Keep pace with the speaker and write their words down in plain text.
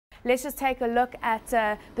let's just take a look at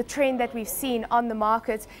the trend that we've seen on the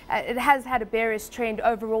market. It has had a bearish trend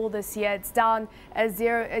overall this year. It's down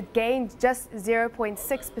it gained just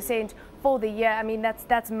 0.6% for the year. I mean,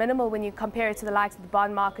 that's minimal when you compare it to the likes of the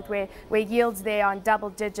bond market, where yields there on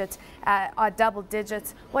double digits.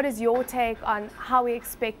 What is your take on how we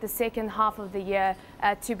expect the second half of the year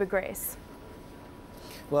to progress?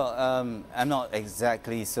 Well, I'm not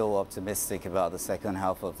exactly so optimistic about the second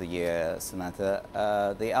half of the year,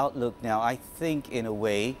 Samantha. The outlook now, I think, in a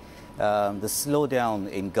way, the slowdown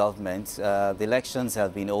in government, the elections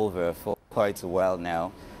have been over for quite a while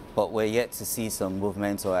now, but we're yet to see some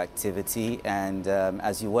movement or activity. And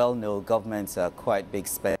as you well know, governments are quite big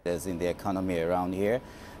spenders in the economy around here.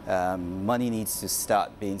 Money needs to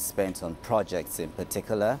start being spent on projects in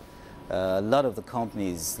particular. A lot of the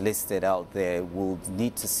companies listed out there will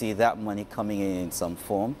need to see that money coming in some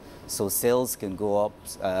form, so sales can go up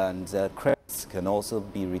and credits can also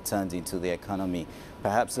be returned into the economy.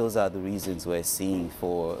 Perhaps those are the reasons we're seeing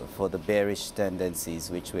for the bearish tendencies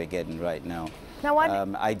which we're getting right now. Now,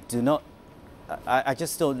 I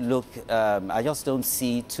just don't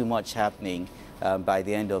see too much happening by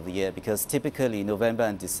the end of the year, because typically November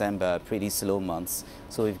and December are pretty slow months.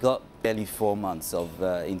 So we've got barely 4 months of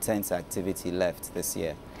intense activity left this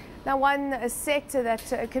year. Now, one sector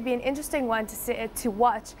that could be an interesting one to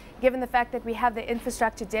watch, given the fact that we have the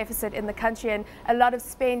infrastructure deficit in the country and a lot of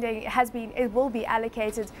spending will be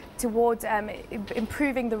allocated towards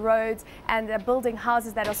improving the roads and building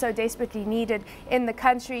houses that are so desperately needed in the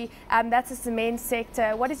country. That's the cement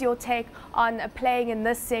sector. What is your take on playing in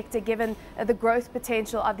this sector, given the growth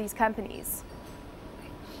potential of these companies?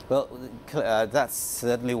 Well, that's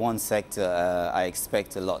certainly one sector I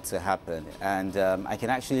expect a lot to happen. And I can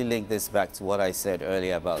actually link this back to what I said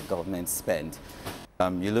earlier about government spend.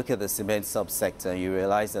 You look at the cement subsector, you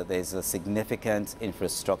realize that there's a significant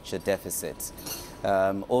infrastructure deficit.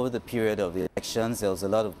 Over the period of the elections, there was a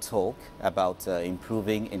lot of talk about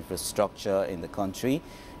improving infrastructure in the country.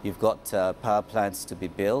 You've got power plants to be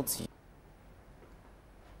built.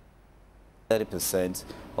 30%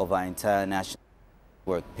 of our entire national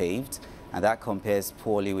work paved, and that compares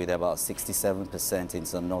poorly with about 67% in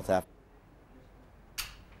some North Africa.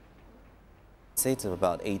 It's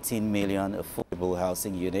about 18 million affordable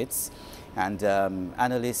housing units, and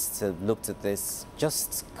analysts have looked at this,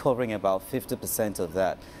 just covering about 50% of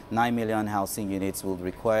that. 9 million housing units will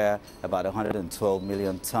require about 112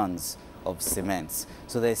 million tons of cement.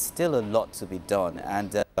 So there's still a lot to be done,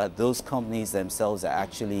 and those companies themselves are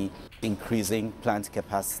actually increasing plant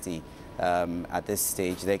capacity. At this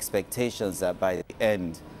stage, the expectations are by the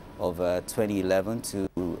end of 2011 to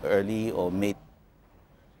early or mid,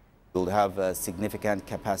 we'll have significant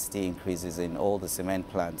capacity increases in all the cement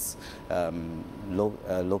plants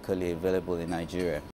locally available in Nigeria.